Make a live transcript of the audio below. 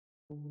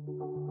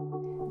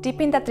Deep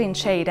in the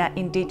Trincheira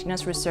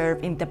Indigenous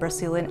Reserve in the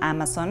Brazilian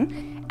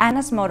Amazon,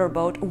 Ana's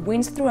motorboat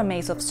winds through a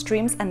maze of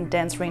streams and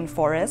dense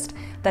rainforest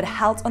that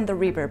halts on the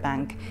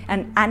riverbank,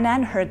 and Ana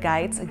and her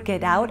guides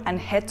get out and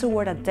head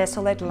toward a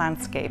desolate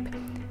landscape.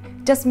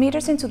 Just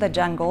meters into the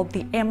jungle,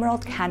 the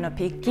emerald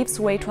canopy gives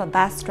way to a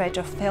vast stretch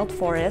of felled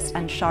forest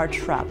and charred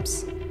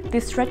shrubs.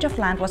 This stretch of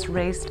land was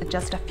razed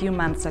just a few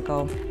months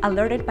ago.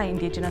 Alerted by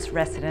indigenous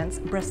residents,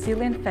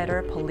 Brazilian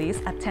federal police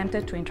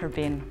attempted to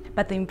intervene,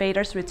 but the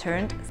invaders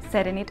returned,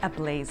 setting it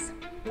ablaze.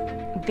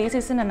 This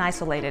isn't an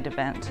isolated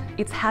event.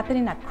 It's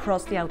happening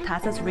across the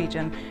Autaces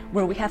region,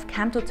 where we have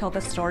come to tell the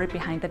story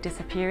behind the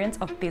disappearance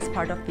of this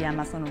part of the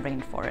Amazon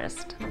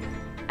rainforest.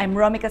 I'm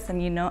Mura,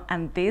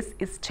 and this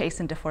is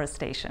Chasing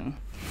Deforestation,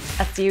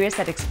 a series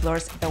that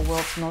explores the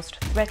world's most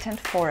threatened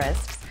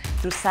forests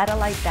through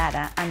satellite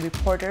data and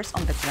reporters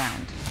on the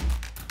ground.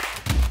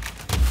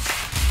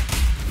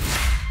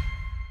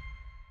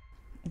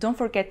 Don't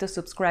forget to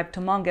subscribe to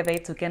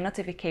Mongabay to get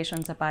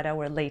notifications about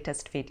our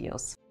latest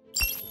videos.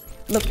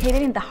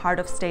 Located in the heart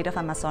of state of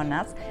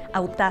Amazonas,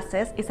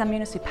 Autaces is a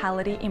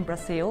municipality in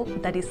Brazil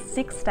that is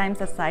 6 times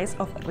the size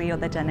of Rio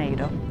de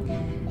Janeiro.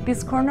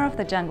 This corner of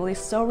the jungle is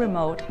so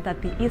remote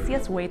that the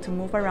easiest way to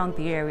move around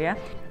the area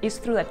is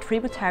through the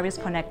tributaries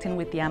connecting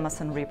with the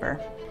Amazon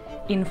River.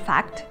 In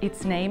fact,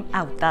 its name,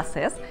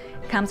 Autaces,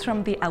 comes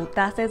from the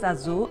Autaces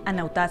Azul and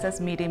Autaces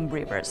Mirim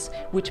rivers,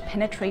 which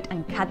penetrate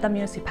and cut the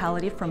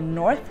municipality from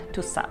north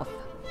to south.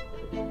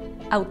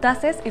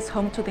 Autaces is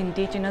home to the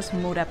indigenous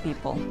Mura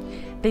people.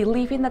 They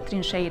live in the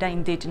Trincheira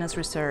Indigenous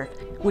Reserve,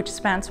 which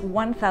spans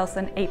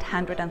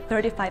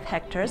 1,835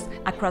 hectares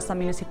across the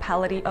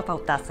municipality of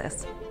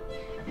Autaces.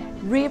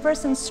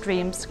 Rivers and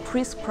streams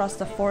crisscross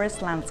the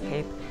forest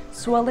landscape,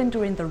 swelling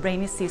during the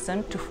rainy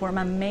season to form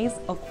a maze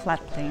of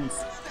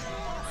floodplains.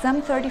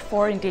 Some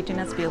 34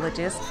 indigenous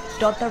villages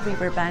dot the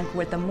riverbank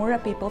where the Mura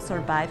people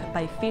survive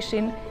by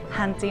fishing,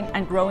 hunting,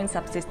 and growing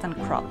subsistence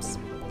crops.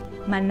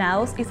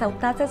 Manaus is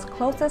Autaces'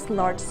 closest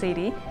large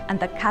city and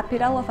the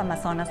capital of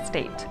Amazonas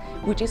state,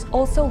 which is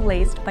also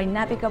laced by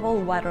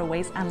navigable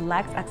waterways and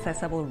lacks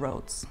accessible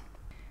roads.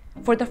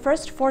 For the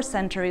first 4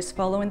 centuries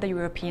following the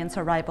Europeans'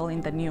 arrival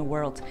in the New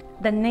World,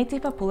 the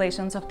native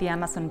populations of the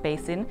Amazon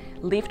basin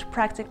lived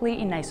practically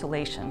in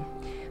isolation.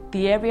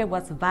 The area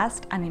was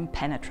vast and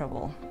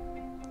impenetrable.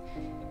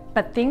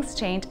 But things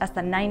changed as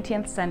the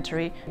 19th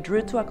century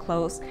drew to a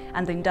close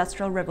and the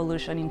Industrial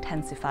Revolution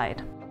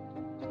intensified.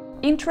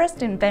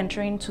 Interest in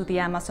venturing to the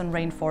Amazon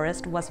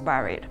rainforest was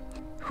varied.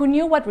 Who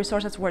knew what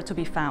resources were to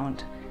be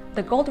found?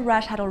 The gold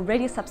rush had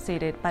already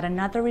subsided, but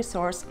another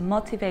resource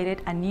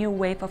motivated a new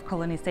wave of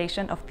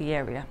colonization of the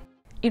area.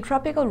 In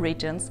tropical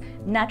regions,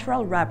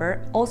 natural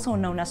rubber, also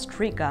known as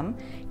tree gum,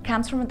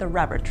 comes from the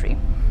rubber tree.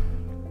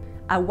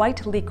 A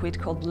white liquid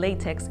called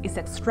latex is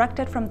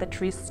extracted from the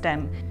tree's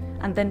stem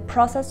and then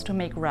processed to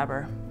make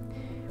rubber.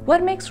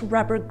 What makes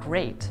rubber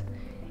great?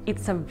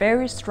 It's a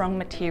very strong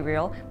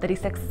material that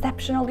is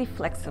exceptionally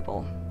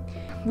flexible.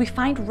 We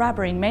find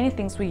rubber in many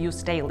things we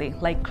use daily,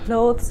 like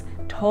clothes,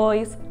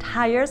 toys,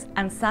 tires,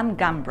 and some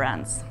gum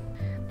brands.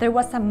 There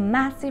was a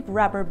massive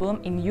rubber boom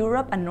in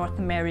Europe and North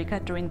America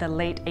during the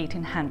late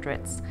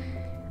 1800s.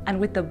 And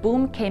with the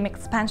boom came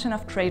expansion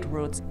of trade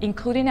routes,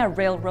 including a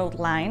railroad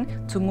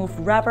line to move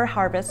rubber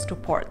harvests to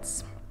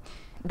ports.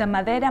 The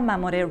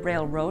Madeira-Mamoré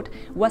Railroad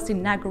was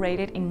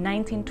inaugurated in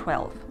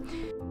 1912.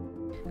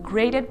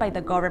 Created by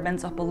the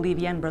governments of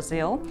Bolivia and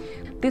Brazil,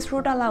 this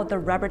route allowed the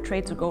rubber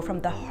trade to go from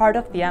the heart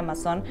of the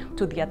Amazon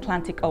to the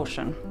Atlantic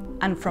Ocean,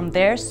 and from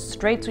there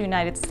straight to the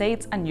United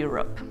States and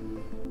Europe.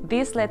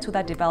 This led to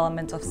the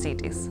development of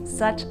cities,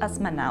 such as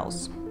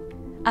Manaus.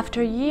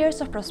 After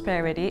years of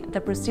prosperity,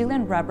 the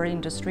Brazilian rubber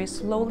industry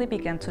slowly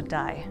began to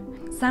die.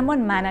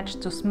 Someone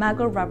managed to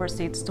smuggle rubber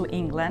seeds to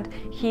England,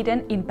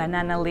 hidden in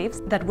banana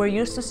leaves that were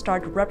used to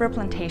start rubber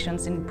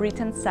plantations in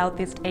Britain's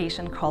Southeast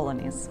Asian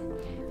colonies.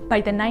 By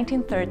the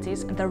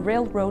 1930s, the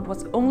railroad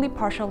was only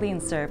partially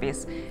in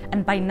service,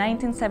 and by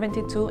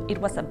 1972 it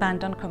was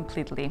abandoned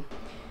completely.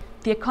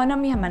 The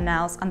economy of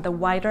Manaus and the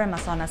wider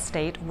Amazonas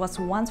state was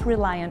once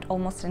reliant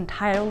almost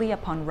entirely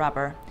upon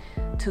rubber.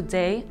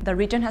 Today, the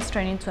region has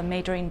turned into a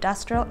major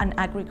industrial and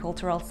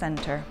agricultural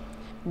center.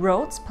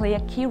 Roads play a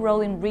key role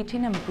in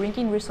reaching and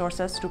bringing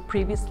resources to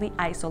previously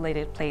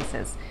isolated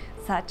places,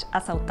 such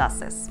as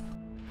Autaces.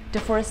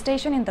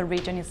 Deforestation in the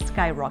region is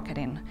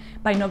skyrocketing.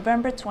 By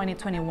November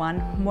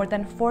 2021, more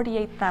than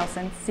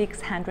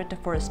 48,600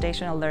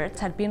 deforestation alerts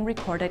had been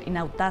recorded in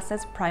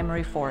Autaces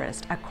primary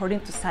forest,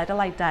 according to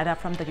satellite data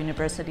from the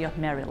University of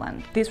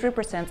Maryland. This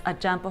represents a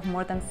jump of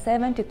more than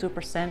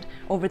 72%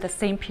 over the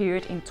same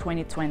period in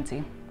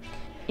 2020.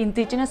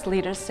 Indigenous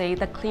leaders say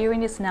the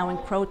clearing is now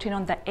encroaching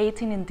on the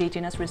 18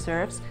 indigenous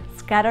reserves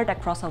scattered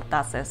across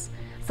Autaces,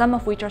 some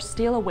of which are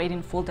still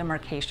awaiting full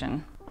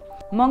demarcation.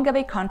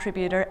 Mongabay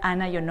contributor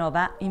Ana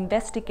Ionova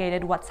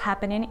investigated what's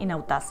happening in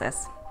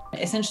Autaces.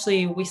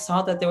 Essentially, we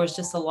saw that there was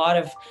just a lot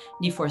of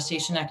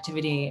deforestation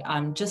activity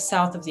just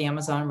south of the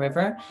Amazon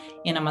River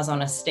in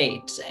Amazonas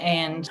state.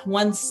 And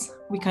once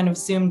we kind of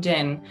zoomed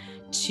in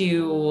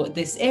to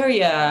this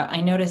area,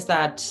 I noticed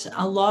that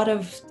a lot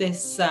of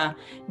this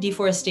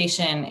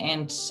deforestation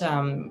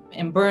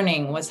and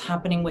burning was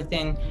happening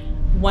within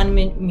one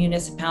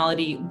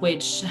municipality,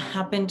 which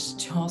happened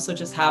to also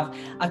just have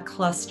a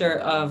cluster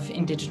of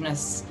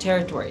indigenous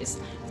territories.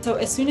 So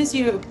as soon as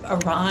you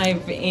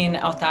arrive in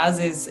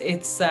Autazes,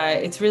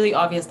 it's really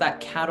obvious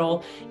that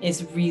cattle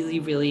is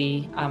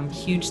really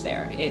huge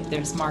there.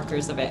 There's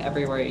markers of it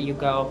everywhere you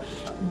go.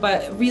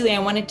 But really, I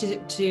wanted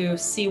to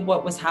see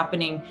what was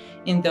happening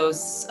in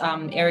those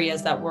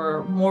areas that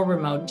were more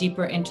remote,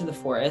 deeper into the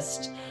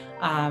forest.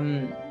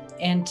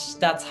 And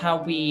that's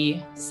how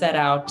we set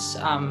out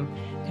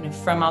kind of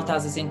from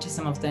Autazes into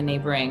some of the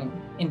neighboring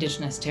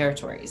indigenous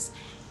territories.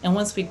 And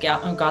once we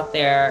got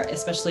there,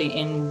 especially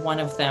in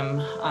one of them,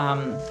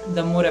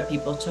 the Mura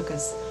people took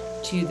us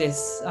to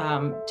this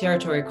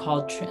territory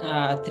called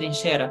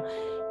Trincheira.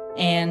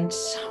 And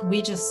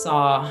we just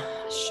saw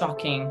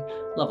shocking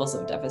levels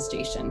of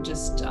devastation,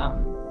 just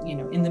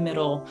in the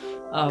middle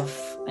of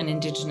an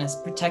indigenous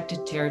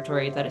protected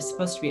territory that is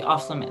supposed to be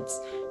off limits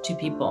to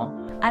people.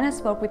 Ana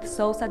spoke with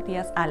Sousa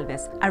Diaz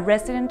Alves, a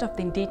resident of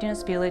the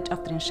indigenous village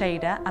of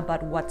Trincheira,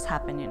 about what's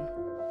happening.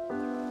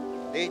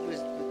 Desde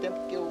o tempo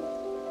que eu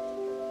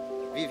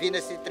vivi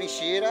nesse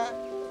Trincheira,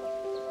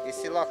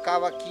 esse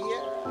local aqui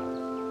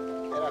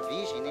era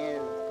virgem, né?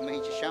 Como a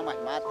gente chama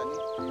as matas, né?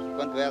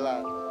 Quando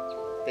ela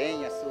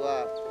tem a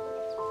sua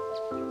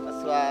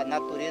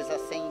natureza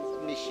sem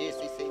mexer,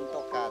 sem ser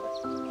intocada.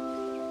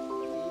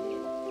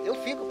 E eu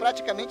fico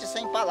praticamente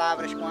sem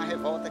palavras com a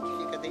revolta que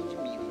fica dentro de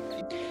mim.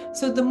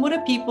 So the Mura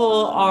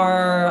people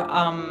are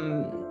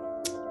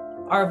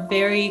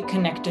very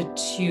connected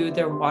to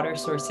their water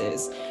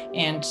sources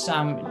and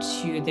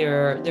to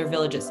their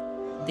villages.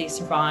 They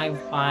survive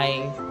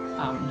by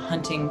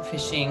hunting,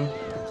 fishing,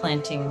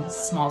 planting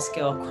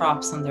small-scale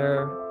crops on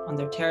their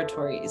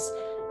territories,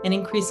 and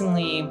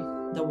increasingly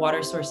the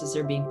water sources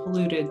are being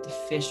polluted. The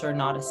fish are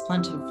not as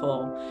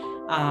plentiful.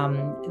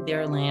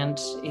 Their land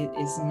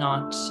is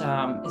not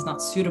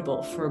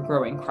suitable for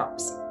growing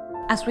crops.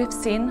 As we've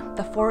seen,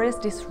 the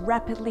forest is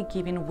rapidly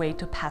giving way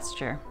to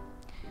pasture.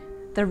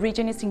 The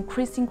region is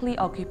increasingly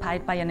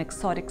occupied by an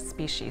exotic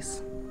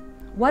species.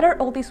 What are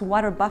all these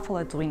water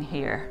buffalo doing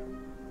here?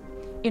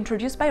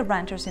 Introduced by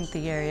ranchers in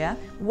the area,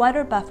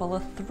 water buffalo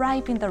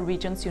thrive in the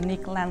region's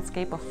unique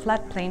landscape of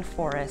floodplain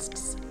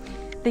forests.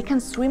 They can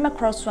swim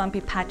across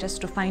swampy patches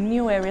to find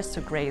new areas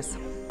to graze,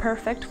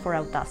 perfect for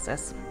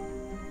Autazes.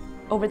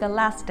 Over the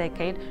last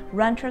decade,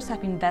 ranchers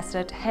have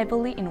invested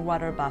heavily in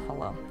water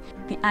buffalo.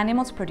 The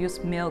animals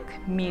produce milk,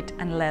 meat,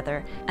 and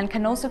leather, and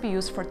can also be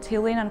used for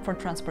tilling and for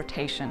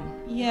transportation.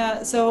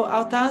 Yeah, so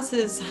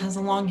Autazes has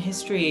a long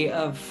history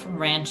of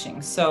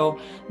ranching. So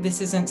this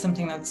isn't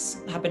something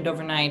that's happened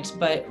overnight,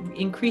 but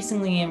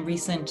increasingly in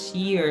recent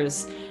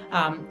years,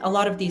 a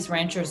lot of these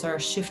ranchers are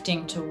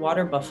shifting to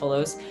water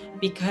buffaloes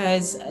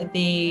because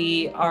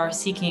they are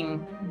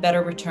seeking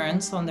better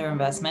returns on their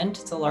investment.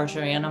 It's a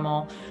larger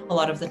animal. A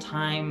lot of the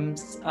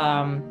times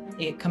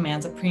it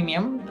commands a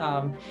premium.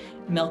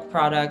 Milk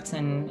products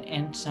and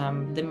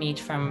the meat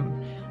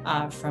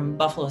from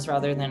buffaloes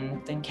rather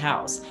than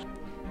cows.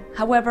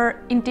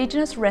 However,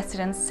 indigenous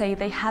residents say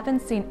they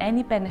haven't seen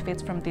any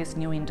benefits from this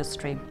new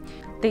industry.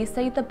 They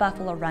say the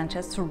buffalo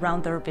ranches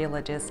surround their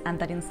villages and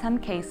that in some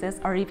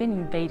cases are even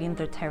invading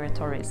their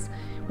territories,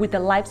 with the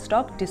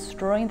livestock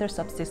destroying their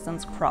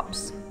subsistence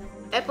crops.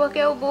 É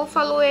porque o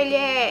búfalo ele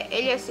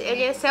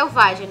é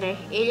selvagem, né?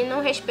 Ele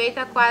não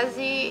respeita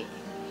quase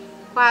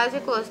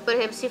coisa. Por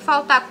exemplo, se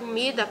faltar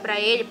comida para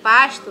ele,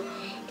 pasto,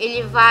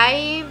 ele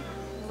vai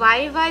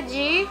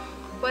invadir,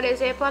 por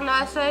exemplo, a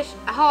nossas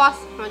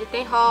roças, onde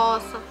tem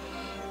roça.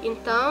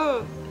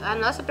 Então, a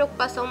nossa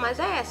preocupação mais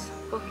é essa,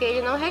 porque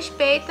ele não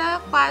respeita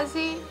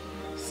quase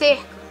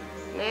cerca,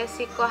 né?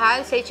 Se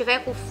ele tiver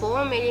com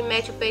fome, ele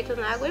mete o peito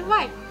na água e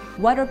vai.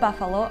 Water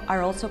buffalo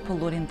are also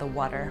polluting the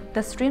water.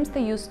 The streams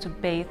they use to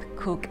bathe,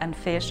 cook, and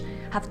fish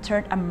have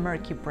turned a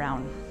murky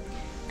brown.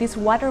 These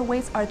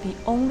waterways are the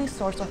only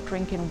source of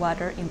drinking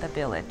water in the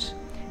village.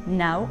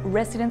 Now,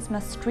 residents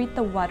must treat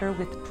the water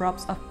with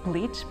drops of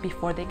bleach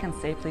before they can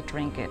safely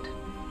drink it.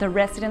 The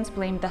residents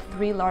blame the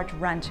 3 large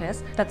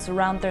ranches that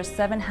surround their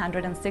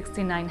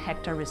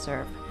 769-hectare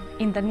reserve.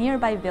 In the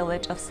nearby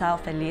village of São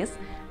Feliz,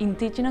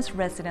 indigenous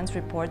residents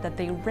report that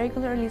they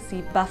regularly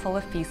see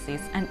buffalo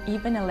feces and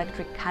even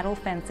electric cattle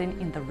fencing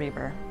in the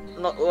river.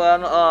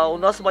 O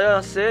nosso maior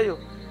anseio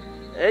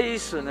é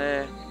isso,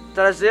 né?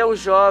 Trazer o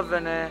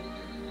jovem, né?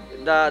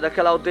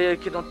 Daquela aldeia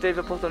que não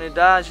teve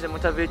oportunidade, né,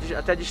 muitas vezes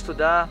até de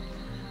estudar,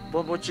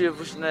 por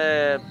motivos,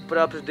 né,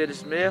 próprios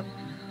deles mesmos,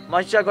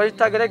 mas agora a gente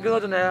está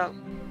agregando, né?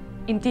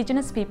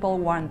 Indigenous people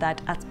warn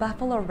that as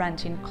buffalo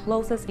ranching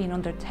closes in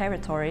on their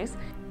territories,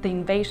 the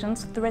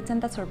invasions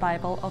threaten the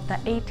survival of the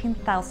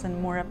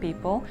 18,000 Mura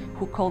people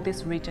who call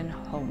this region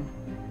home.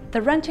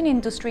 The ranching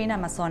industry in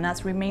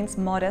Amazonas remains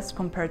modest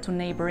compared to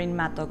neighboring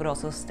Mato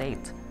Grosso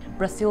state,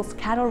 Brazil's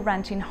cattle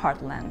ranching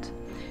heartland.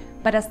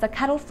 But as the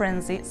cattle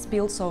frenzy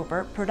spills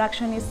over,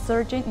 production is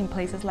surging in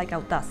places like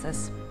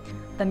Autazes.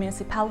 the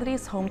municipality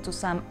is home to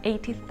some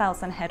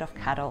 80,000 head of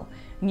cattle,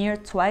 near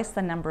twice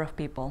the number of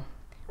people.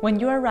 When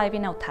you arrive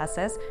in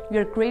Autaces, you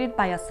are greeted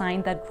by a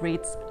sign that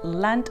reads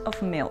 "Land of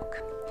Milk."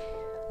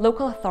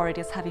 Local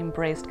authorities have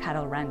embraced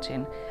cattle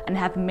ranching and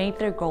have made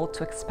their goal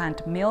to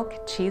expand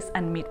milk, cheese,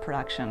 and meat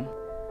production.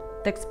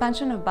 The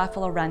expansion of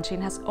buffalo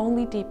ranching has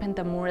only deepened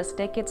the Mura's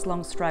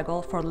decades-long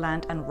struggle for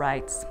land and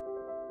rights.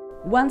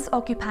 Once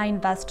occupying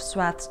vast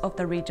swaths of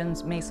the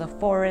region's mesa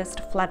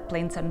forest,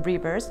 floodplains, and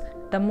rivers,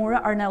 the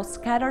Mura are now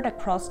scattered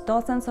across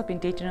dozens of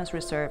indigenous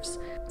reserves,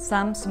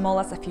 some small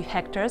as a few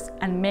hectares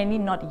and many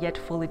not yet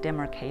fully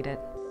demarcated.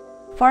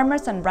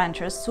 Farmers and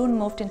ranchers soon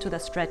moved into the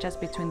stretches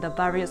between the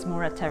various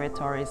Mura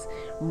territories,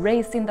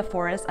 razing the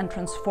forest and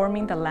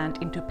transforming the land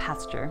into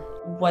pasture.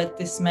 What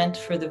this meant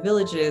for the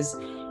villages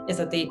is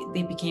that they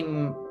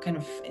became kind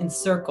of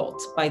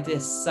encircled by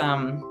this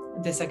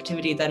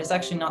activity that is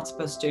actually not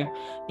supposed to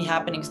be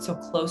happening so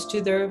close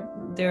to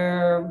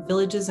their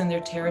villages and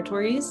their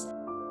territories.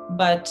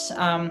 But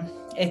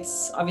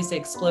it's obviously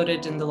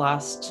exploded in the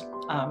last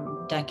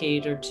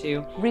decade or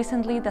two.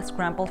 Recently, the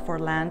scramble for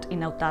land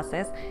in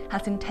Autaces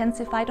has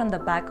intensified on the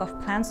back of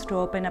plans to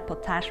open a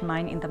potash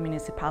mine in the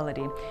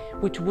municipality,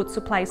 which would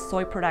supply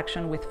soy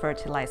production with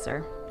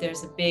fertilizer.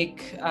 There's a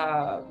big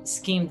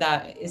scheme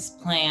that is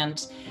planned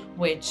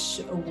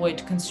which would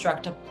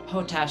construct a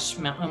potash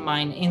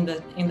mine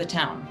in the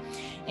town.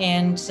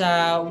 And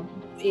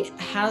it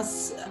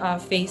has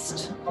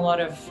faced a lot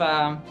of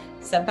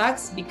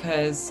setbacks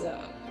because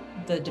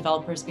the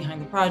developers behind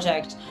the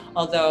project,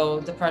 although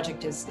the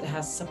project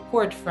has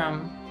support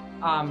from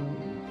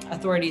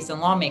authorities and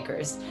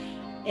lawmakers,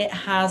 it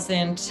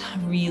hasn't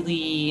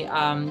really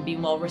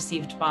been well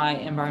received by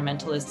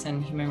environmentalists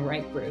and human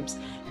rights groups.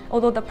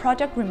 Although the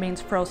project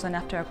remains frozen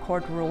after a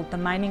court ruled the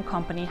mining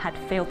company had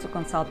failed to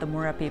consult the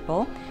Mura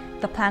people,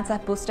 the plans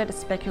have boosted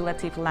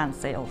speculative land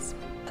sales.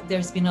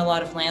 There's been a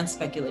lot of land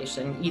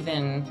speculation,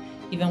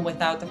 even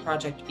without the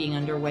project being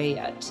underway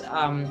yet.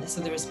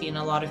 So there's been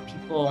a lot of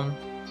people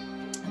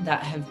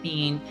that have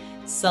been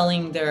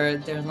selling their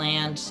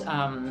land,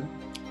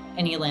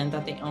 any land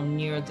that they own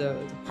near the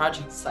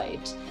project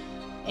site,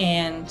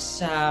 and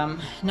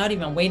not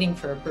even waiting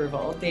for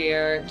approval.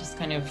 They're just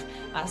kind of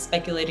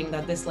speculating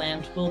that this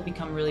land will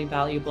become really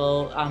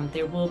valuable.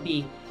 There will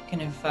be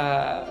kind of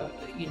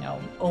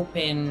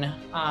open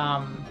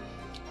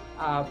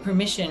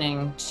permissioning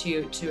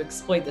to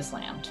exploit this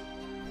land.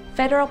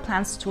 Federal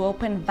plans to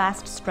open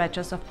vast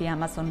stretches of the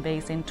Amazon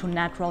basin to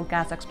natural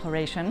gas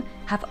exploration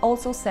have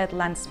also set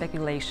land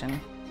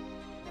speculation.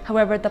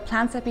 However, the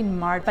plans have been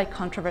marred by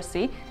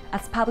controversy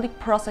as public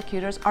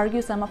prosecutors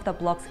argue some of the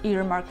blocks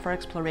earmarked for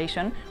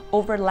exploration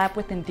overlap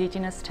with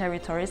indigenous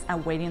territories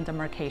awaiting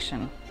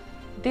demarcation.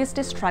 This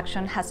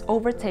destruction has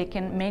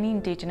overtaken many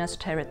indigenous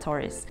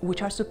territories,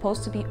 which are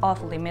supposed to be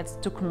off-limits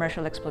to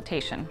commercial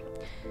exploitation.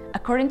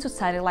 According to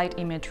satellite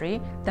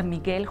imagery, the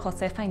Miguel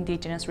Josefa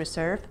Indigenous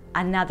Reserve,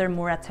 another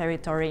Mura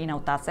territory in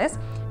Autaces,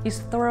 is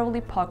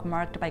thoroughly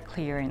pockmarked by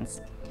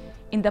clearings.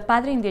 In the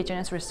Padre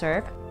Indigenous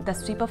Reserve, the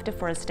sweep of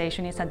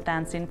deforestation is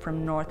advancing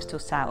from north to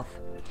south.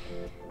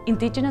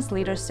 Indigenous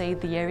leaders say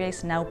the area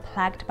is now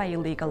plagued by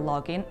illegal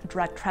logging,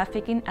 drug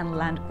trafficking, and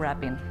land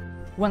grabbing.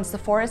 Once the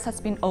forest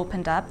has been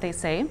opened up, they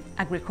say,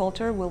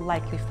 agriculture will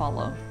likely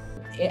follow.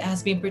 It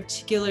has been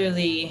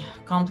particularly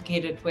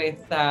complicated with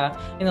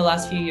in the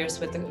last few years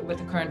with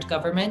the current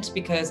government,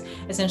 because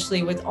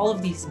essentially with all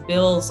of these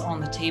bills on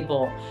the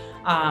table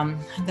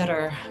that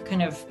are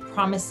kind of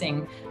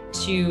promising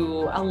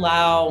to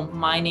allow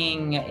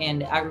mining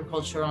and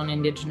agriculture on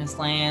indigenous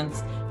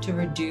lands, to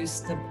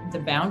reduce the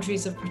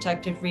boundaries of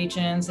protected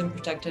regions and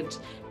protected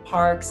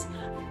parks.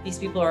 These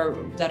people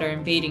that are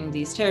invading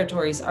these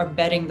territories are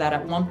betting that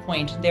at one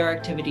point their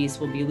activities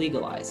will be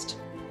legalized.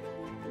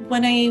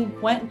 When I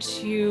went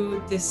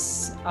to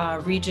this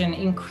region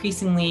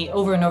increasingly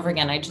over and over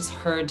again, I just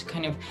heard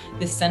kind of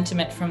this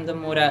sentiment from the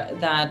Mura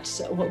that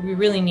what we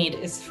really need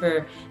is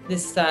for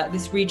this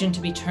region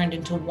to be turned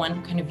into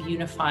one kind of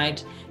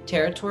unified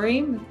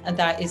territory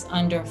that is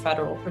under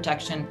federal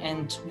protection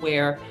and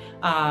where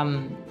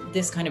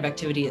this kind of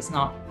activity is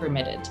not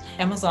permitted.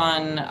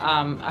 Amazon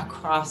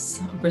across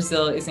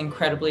Brazil is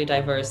incredibly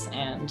diverse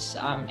and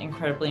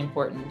incredibly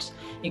important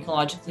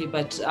ecologically,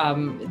 but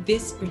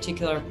this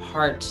particular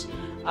part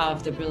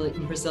of the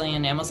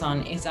Brazilian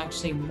Amazon is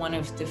actually one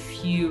of the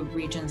few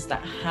regions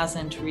that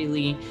hasn't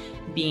really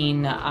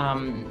been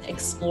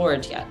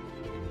explored yet.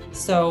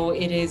 So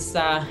it is,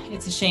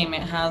 it's a shame.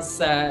 It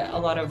has a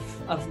lot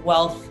of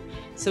wealth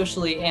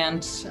socially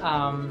and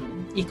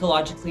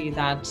ecologically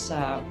that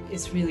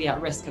is really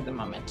at risk at the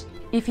moment.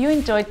 If you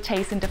enjoyed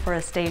Chasing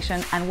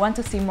Deforestation and want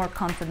to see more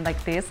content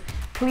like this,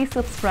 please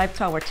subscribe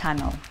to our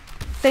channel.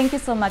 Thank you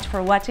so much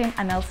for watching,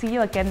 and I'll see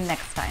you again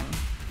next time.